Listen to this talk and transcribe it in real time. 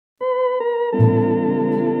When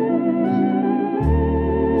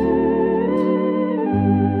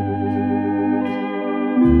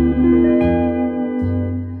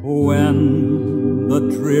the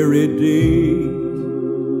dreary day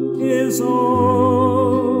is over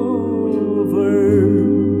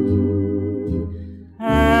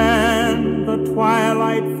and the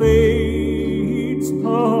twilight fades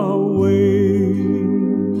away,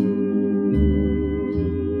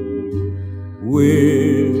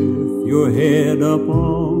 with your head up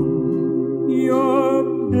on your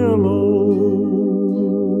pillow,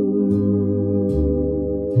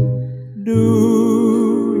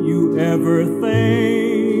 do you ever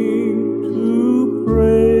think to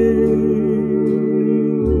pray?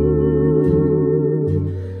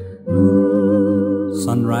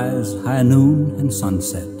 Sunrise, high noon, and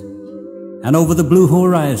sunset, and over the blue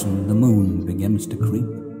horizon the moon begins to creep.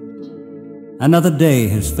 Another day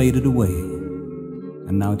has faded away,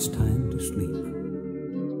 and now it's time to sleep.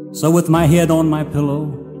 So with my head on my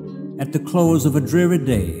pillow, at the close of a dreary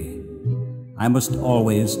day, I must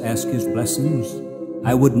always ask His blessings.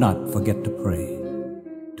 I would not forget to pray,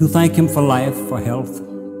 to thank Him for life, for health,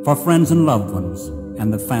 for friends and loved ones,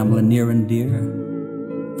 and the family near and dear,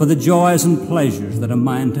 for the joys and pleasures that are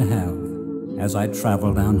mine to have as I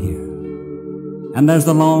travel down here. And as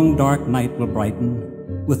the long dark night will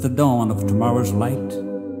brighten with the dawn of tomorrow's light,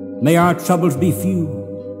 may our troubles be few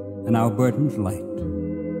and our burdens light.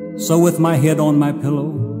 So with my head on my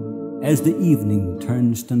pillow, as the evening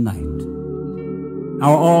turns to night,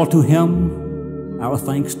 our all to Him, our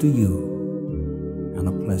thanks to you, and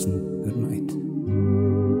a pleasant good night.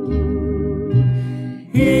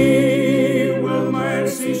 He will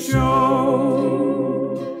mercy show,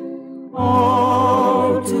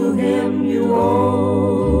 all to Him you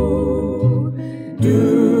owe.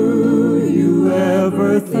 Do you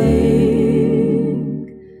ever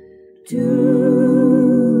think to